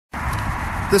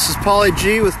This is Paulie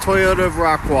G with Toyota of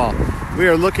Rockwall. We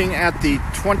are looking at the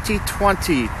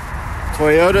 2020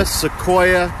 Toyota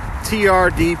Sequoia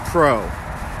TRD Pro.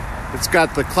 It's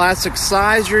got the classic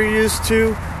size you're used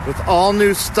to with all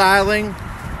new styling.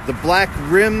 The black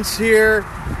rims here.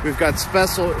 We've got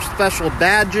special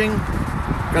badging.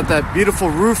 Got that beautiful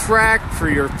roof rack for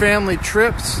your family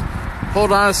trips.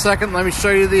 Hold on a second, let me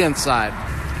show you the inside.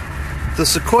 The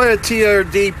Sequoia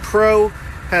TRD Pro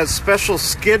has special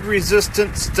skid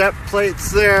resistant step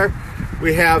plates there.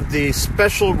 We have the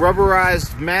special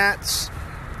rubberized mats,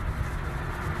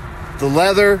 the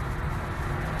leather,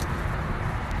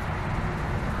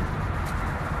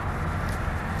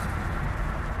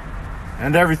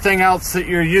 and everything else that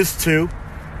you're used to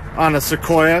on a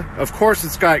Sequoia. Of course,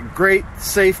 it's got great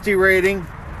safety rating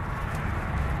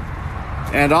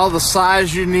and all the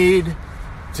size you need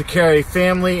to carry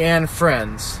family and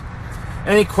friends.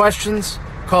 Any questions?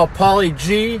 Call Paulie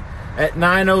G at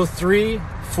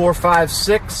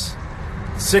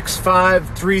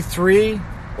 903-456-6533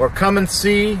 or come and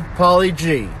see Paulie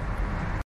G.